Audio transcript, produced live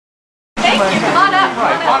Come on up.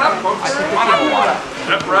 Come on up, folks. Come on up.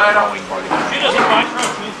 Step right up. She doesn't mind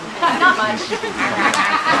trust me. Not much.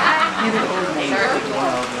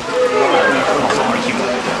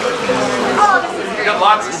 We got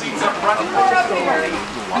lots of seats up front.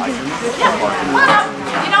 Yeah, come on up.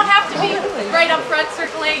 You don't have to be right up front,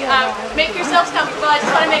 certainly. Make yourselves comfortable. I just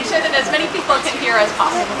want to make sure that as many people can hear as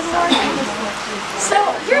possible. So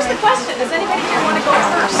here's the question. Does anybody here want to go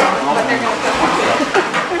first? What they're going to go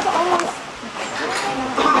for?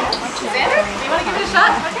 Xander, do you want to give it a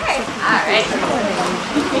shot? Okay. All right.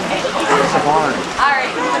 All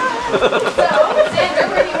right. So, Xander,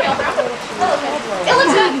 where do you hail from?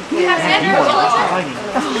 Illington. We have Xander of Illington.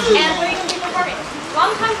 And what are you going to be performing?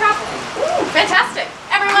 Long time traveling. Ooh, fantastic.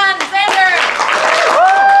 Everyone, Xander.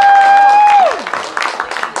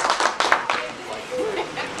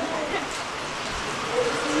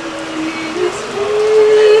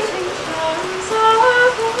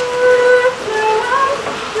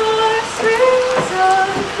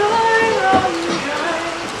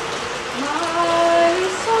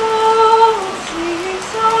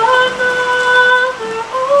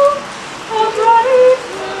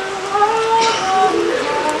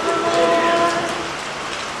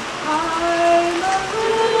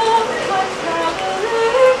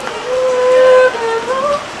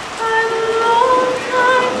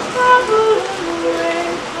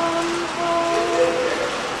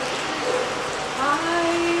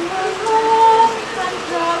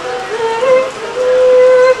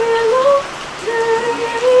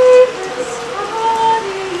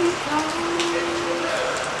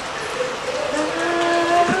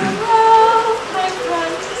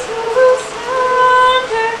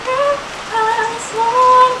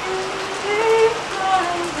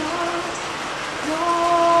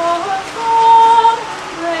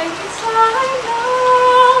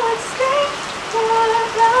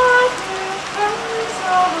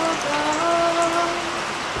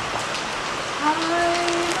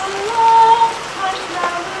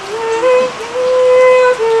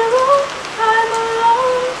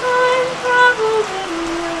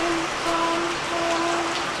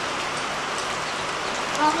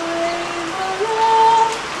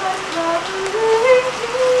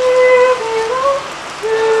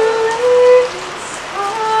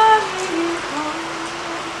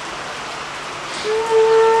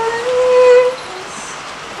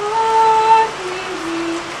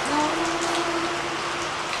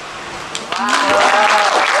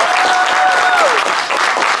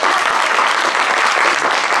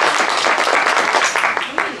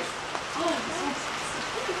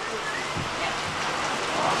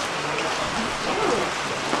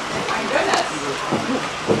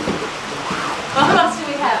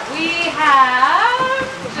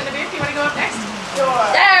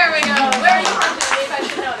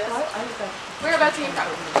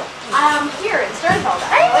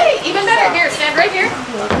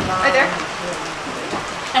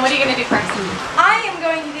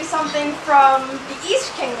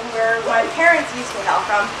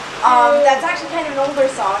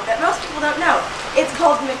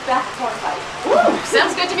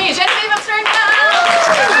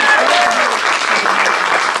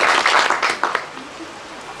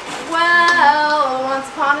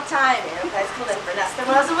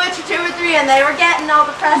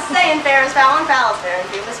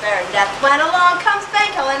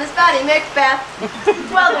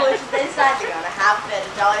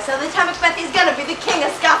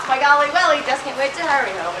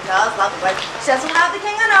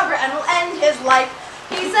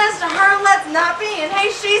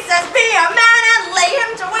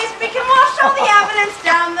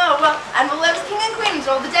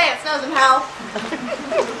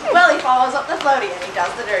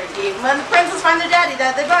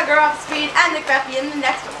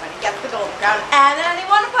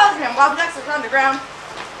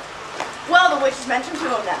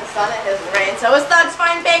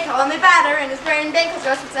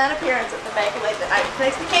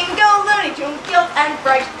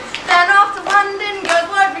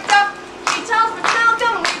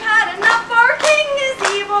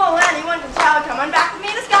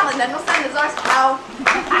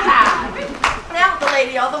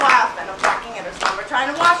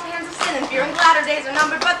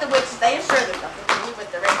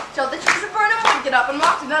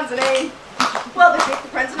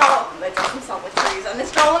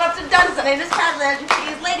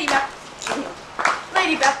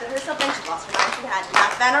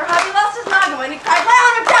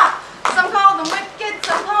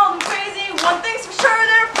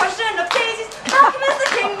 How come is the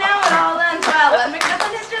king now at all ends well? And Macbeth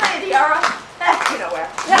and his lady are off, you know where.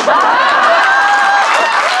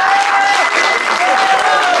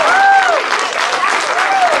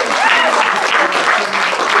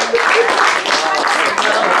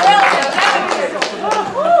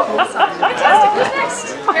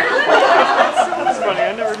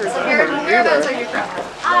 So whereabouts are you from?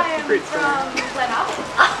 I am from Glenavon.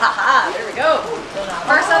 There we go.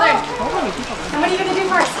 First Southern. And what are you going to do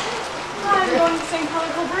first? I'm going to sing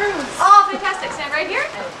Colorful Brews. Oh, fantastic. Stand right here.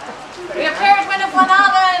 We have Fairground of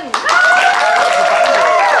Glenavon.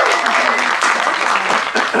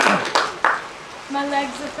 My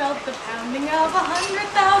legs have felt the pounding of 100,000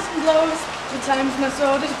 blows. The times my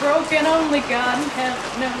sword is broken, only God in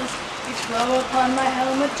heaven knows. Each blow upon my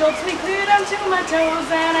helmet jolts me clear down to my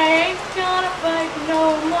toes, and I ain't gonna fight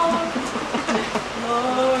no more.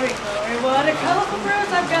 Glory, glory, what a colorful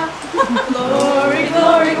bruise I've got. Glory,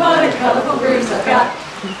 glory, what a colorful bruise I've got.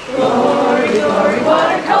 Glory, glory,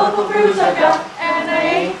 what a colorful bruise I've got. And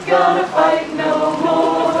I ain't gonna fight no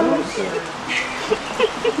more.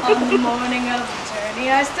 On the morning of the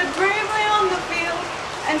tourney, I stood bravely on the field,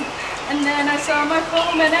 and then I saw my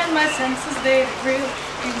foeman and my senses they did reel.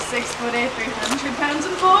 He was 6'8", 300 pounds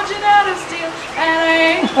and forged out of steel, and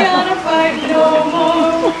I ain't gonna fight no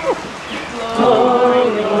more.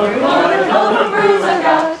 Glory, glory, what a colorful bruise I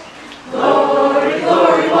got. Glory,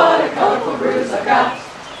 glory, what a colorful bruise I got.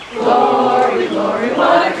 Glory, glory,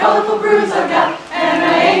 what a colorful bruise I got, and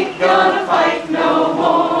I ain't gonna fight no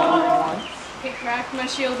more. He cracked my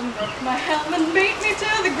shield and broke my helm and beat me to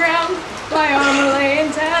the ground. My armor lay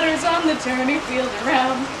in tatters on the tourney field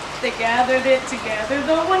around. They gathered it together,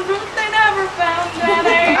 the one boot they never found, and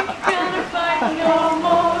I ain't gonna fight no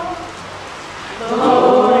more.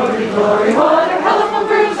 Glory, glory, what a colorful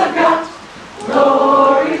bruise I've got.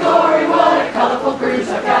 Glory, glory, what a colorful bruise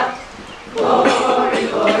I've got. Glory,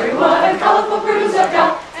 glory, what a colorful bruise I've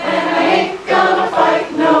got, and I ain't gonna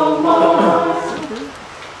fight no more.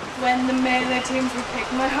 When the melee teams were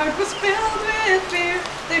picked, my heart was filled with fear.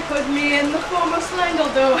 They put me in the foremost line,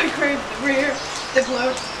 although I craved the rear. The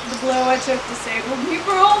blow I took disabled me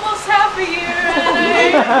for almost half a year, and I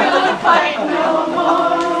ain't gonna fight no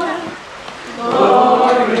more.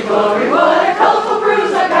 Glory, glory, what a colorful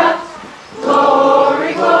bruise I got.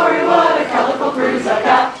 Glory, glory, what a colorful bruise I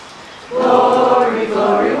got. Glory,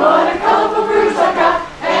 glory, what a colorful bruise I got,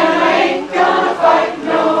 and I ain't gonna fight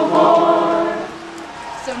no more.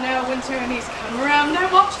 So now when tourneys come around, I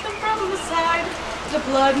watch them from the side. The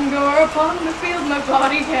blood and gore upon the field my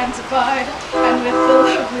body can't abide, and with the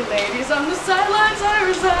lovely ladies on the sidelines I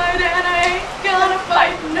reside, and I ain't gonna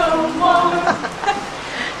fight no more.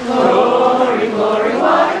 Glory, glory,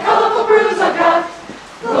 what a colorful bruise I've got.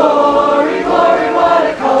 Glory, glory, what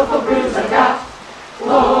a colorful bruise I've got.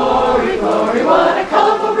 Glory, glory, what a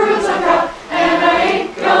colorful bruise I've got, and I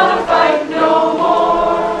ain't gonna fight no more.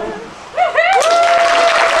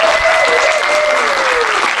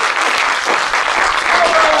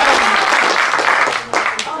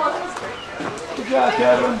 Good job,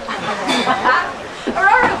 Kevin.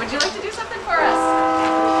 Aurora, would you like to do something for us?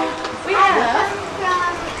 We have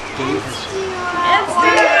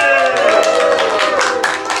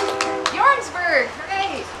Yornsburg.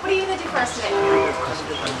 Great. What are you going to do for us today?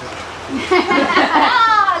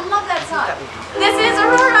 Ah, I love that song. This is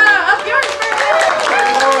Aurora of Yornsburg.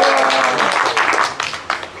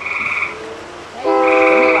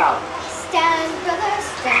 Stand, brother,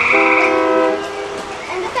 stand,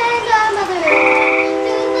 and defend our motherland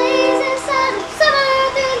through the blazing sun of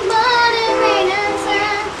summer, through mud and rain and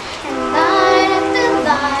sand, and line after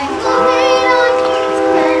line we'll wait on King's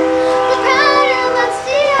command. The pride of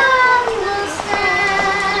Upstead we will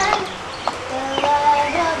stand. The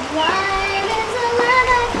light of life is a land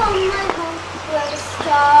I call my home, where the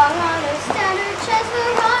star on our standard shines for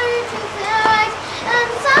honor, truth, and right, and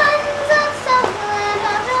the sons of Sutherland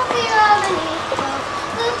have no fear of any foe.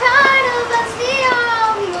 The pride of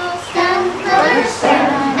Upstead we will stand, brother,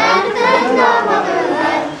 stand, and defend our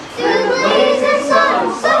motherland through the blazing sun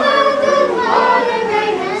of summer, through mud and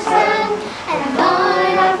rain and sand, and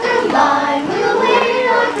line after line we'll wait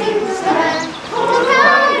our King's command. For the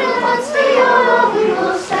pride of Upstead we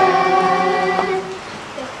will stand.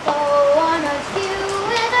 The foe on our view,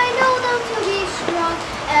 and I know them to be strong,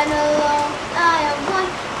 and alone I am one,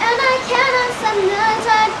 and I cannot stem the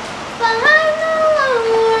tide. But I'm no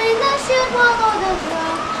longer in the shield wall or the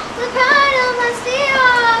throne. The pride of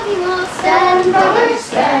Upstead we will stand, brother,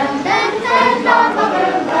 stand, and defend our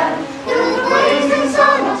motherland through the blazing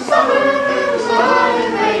sun of summer, through mud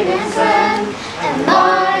and rain and sand, and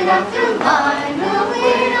line after line we'll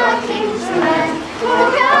wait our King's command. For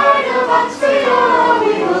the pride of Upstead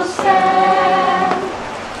we will stand.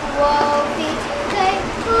 Woe be to they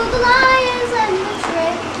who the lions and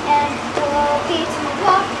betray, and woe be to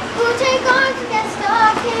all who take arms against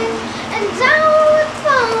our King, and down with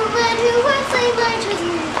foemen who would slay my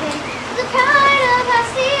chosen King. The pride of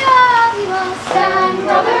Upstead we will stand,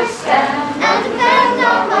 brother,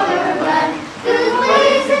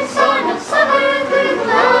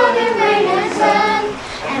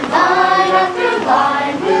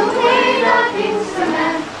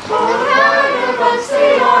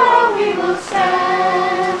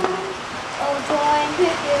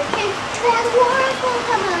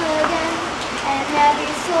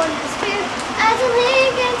 Rising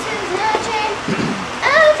Lincoln to the chain,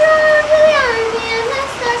 and thrown to the army, and the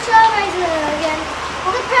star shall rise again.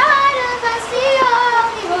 For the pride of us, the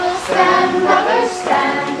all we will stand, brothers,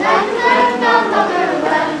 stand, and defend our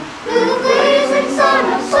motherland. Through the blazing sun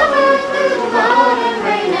of summer, through the mud and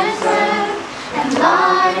rain and sand, and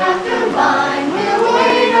line after line we'll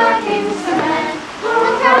wait our king's command. For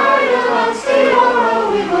the pride of us, the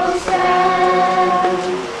all we will stand.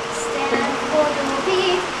 Stand for the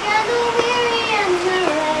weak and the weary and the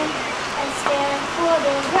lame, and stand for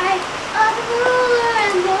the right of the ruler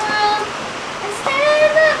and the wrong, and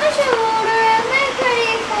stand at my shoulder and make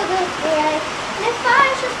ready for the fray. And if I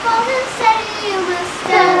should fall, then steady you must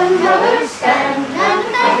stand, brothers, stand, and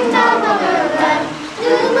defend our motherland.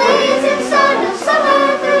 Through the blazing sun of summer,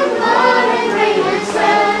 through the mud and rain and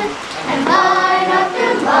sand, and line after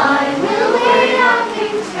line we'll wait our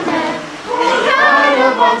king's command. For the pride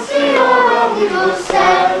of Onceora we will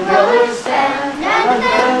stand, brothers, stand, and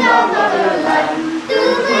defend our motherland. Through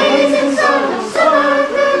the blazing sun of summer,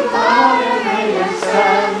 through the mud and rain and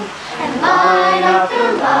sand, and line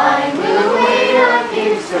after line we'll wait our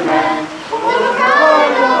king's command. For the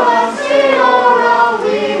pride of Onceora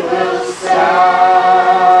we will stand.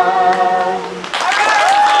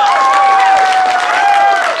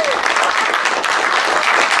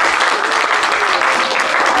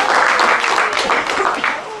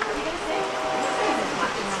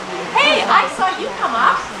 Hey, I saw you come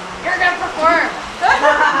up. You're gonna perform. Come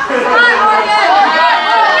on, Morgan!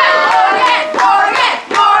 Morgan!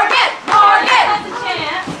 That's a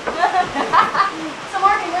chance. So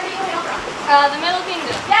Morgan, where do you hail from? The Middle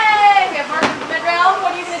Kingdom. Yay! We have Morgan from Midvale.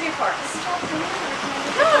 What are you gonna do for us?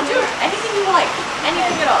 No, do anything you like.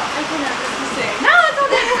 Anything at all. I cannot sing. No, it's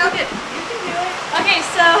okay. It's all good. You can do it. Okay,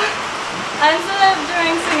 so instead of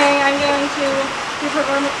doing singing, I'm going to do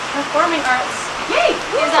performing arts. Yay!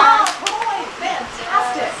 Is boy,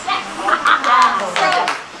 fantastic. So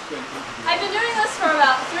I've been doing this for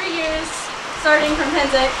about 3 years, starting from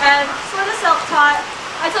Hendricks, and sort of self-taught.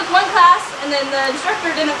 I took one class, and then the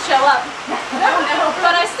instructor didn't show up.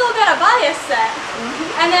 But I still got a bias set.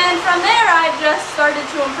 And then from there, I've just started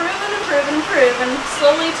to improve and improve and improve, and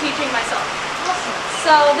slowly teaching myself.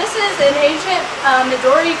 So this is an ancient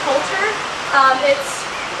Midori culture. It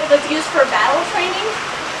was used for battle training,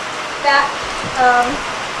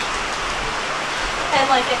 and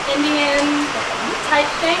like an Indian type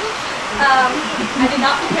thing. I did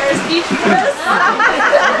not prepare a speech for this.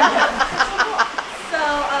 So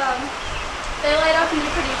they light up and do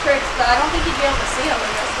pretty tricks, but I don't think you'd be able to see them in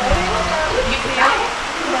this way. You can try.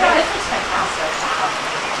 This looks fantastic.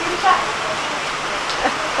 You can try.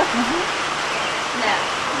 No,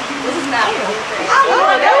 this is not really great.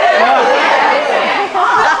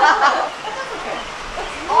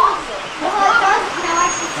 Awesome.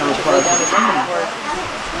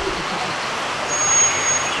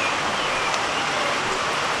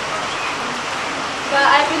 But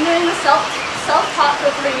I've been doing the self-taught for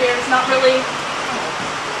 3 years, not really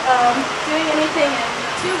doing anything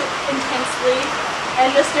too intensely, and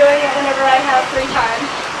just doing it whenever I have free time.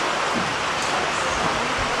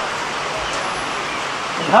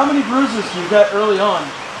 And how many bruises you got early on?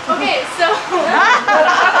 Okay, so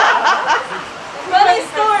funny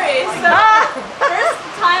story. So first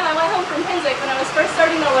time I went home from Hendricks when I was first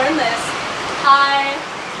starting to learn this, I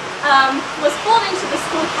was pulled into the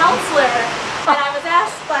school counselor, and I was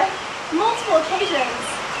asked by multiple occasions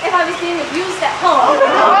if I was being abused at home.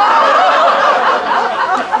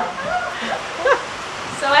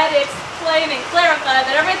 So I had to explain and clarify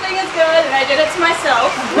that everything is good, and I did it to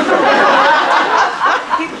myself.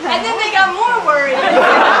 And then they got more worried.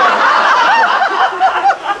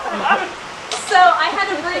 So I had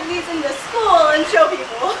to bring these into school and show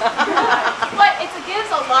people. But it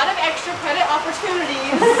gives a lot of extra credit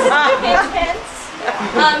opportunities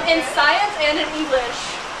in science and in English.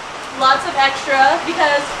 Lots of extra,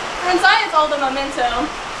 because for in science all the memento,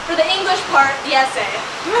 for the English part, the essay.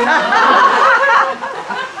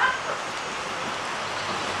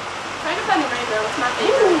 Trying to find the rainbow, it's my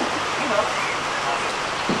favorite.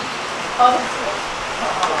 Oh, that's cool.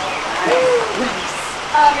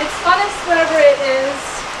 It's funnest whenever it is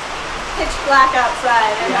pitch black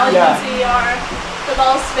outside and all you can see are the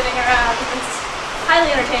balls spinning around. It's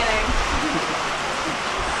highly entertaining.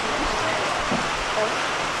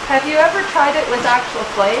 Have you ever tried it with actual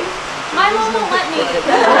flames? My mom won't let me.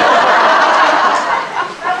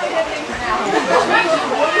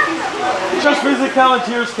 Just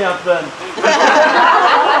physicality count then.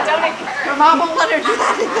 Don't encourage. Her mom won't let her do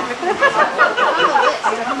that.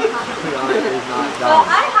 Well,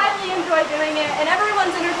 I highly enjoy doing it, and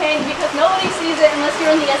everyone's entertained because nobody sees it unless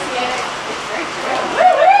you're in the SEA.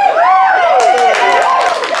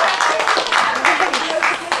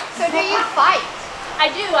 So do you fight? I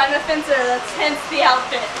do. I'm a fencer. That's hence the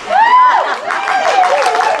outfit.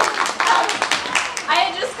 I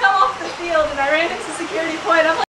had just come off the field and I ran into security point. I'm like,